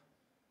yourself.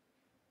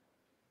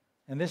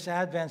 In this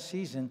Advent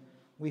season,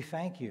 we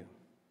thank you.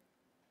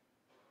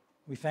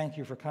 We thank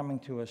you for coming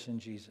to us in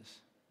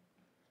Jesus.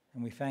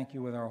 And we thank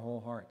you with our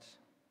whole hearts.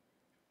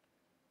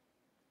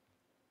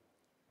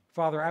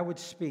 Father, I would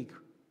speak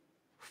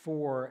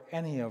for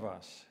any of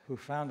us who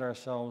found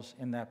ourselves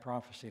in that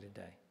prophecy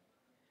today.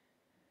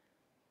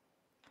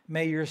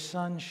 May your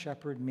Son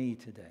shepherd me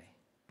today.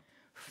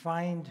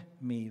 Find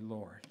me,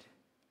 Lord,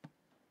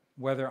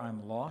 whether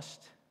I'm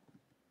lost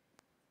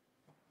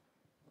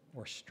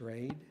or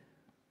strayed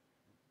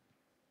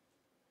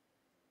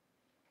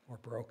or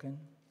broken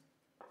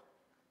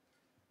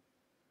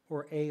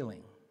or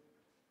ailing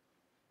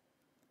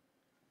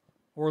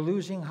or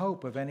losing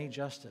hope of any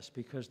justice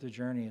because the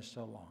journey is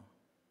so long.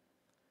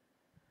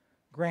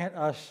 Grant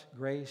us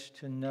grace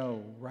to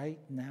know right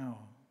now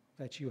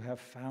that you have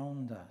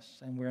found us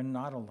and we're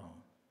not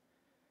alone.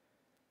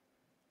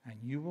 And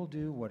you will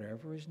do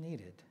whatever is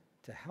needed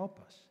to help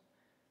us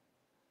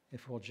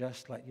if we'll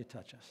just let you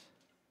touch us.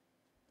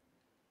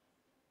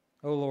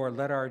 O Lord,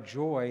 let our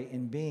joy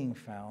in being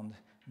found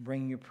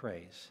bring you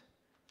praise.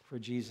 For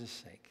Jesus'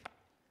 sake,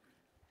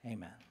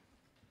 amen.